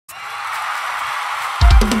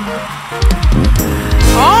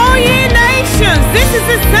All ye nations, this is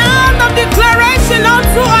the sound of declaration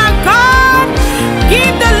unto our God.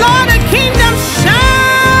 Give the Lord a kingdom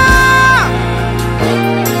shout.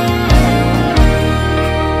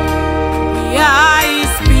 We are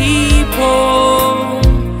his people,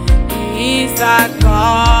 he is our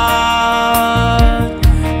God.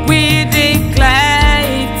 We declare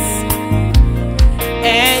it,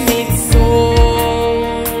 and it's so.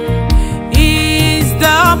 He's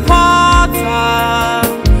the potter,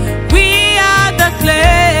 we are the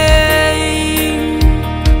clay.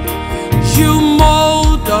 You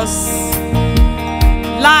mold us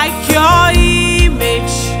like your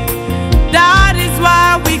image. That is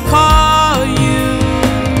why we call you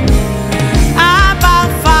Abba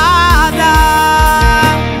Father.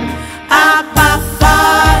 Abba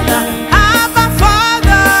Father. Abba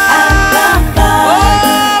Father.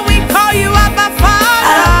 Oh, we call you Abba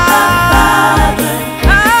Father.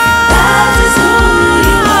 That is who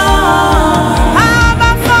you are.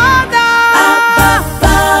 Abba Father.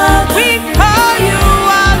 We call you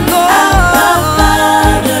our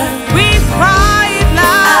Lord. We cry it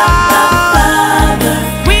loud.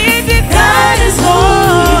 We declare That is it who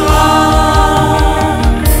you all. are.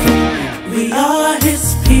 We are his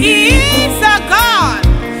He people. is a God.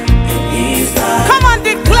 He's our Come on,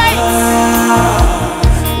 declare it. God.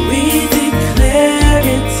 We declare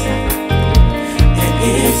it, and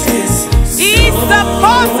it is He's so. the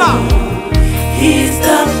potter. He's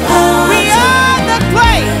the We potter. are the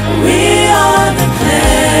clay. We are the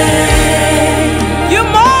clay. You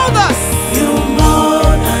mold us You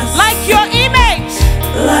mold us like your image.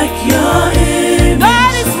 like your image.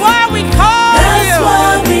 That is why we call That's you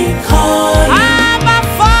why we call you Abba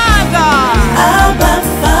Father. Abba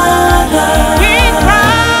Father. We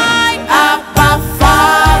cry Abba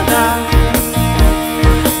Father.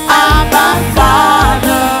 Abba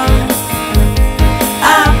Father.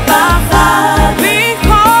 Abba Father. We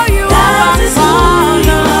call you That Abba is who you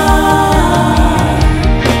Father. are.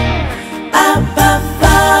 Abba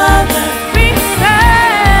Father. We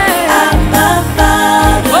say Abba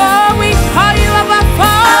Father. oh, we call you Abba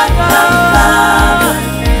Father.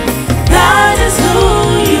 That is who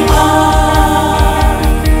you are.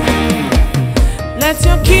 Let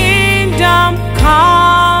your kingdom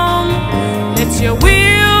come. Let your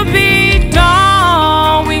will be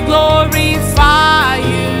done. We glorify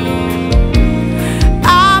you.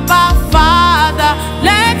 Abba Father,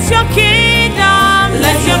 let your kingdom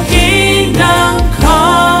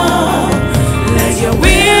come. Let your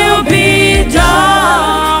will be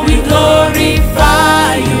done. We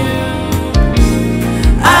glorify you.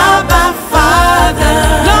 Abba Father,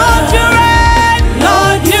 Lord, you reign,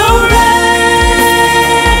 Lord, you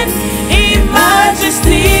reign in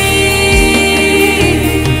majesty,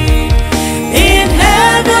 in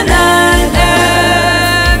heaven and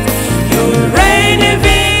earth. You reign in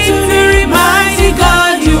victory, mighty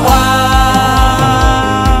God, you are.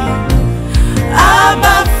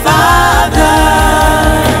 Abba Father,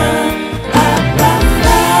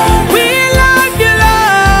 we love you,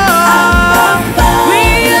 Lord. We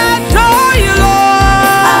adore you,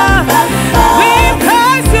 Lord. We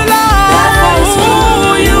praise you, Lord, for who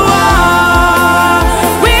you are.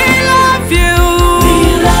 We love you.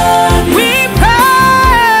 We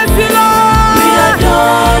praise you,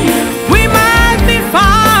 Lord. We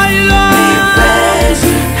magnify you, Lord.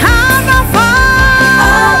 Abba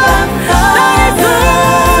Father, that is who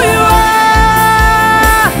you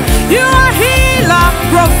are. You are healer,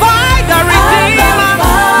 provider, redeemer.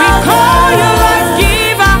 We call you life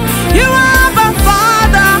giver. You are Abba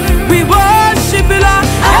Father. We worship you, Lord.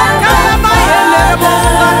 Ekalema yelebo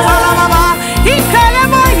satalababa.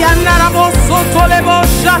 Ikelemo yandarabo sotolebo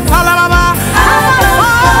shatalababa.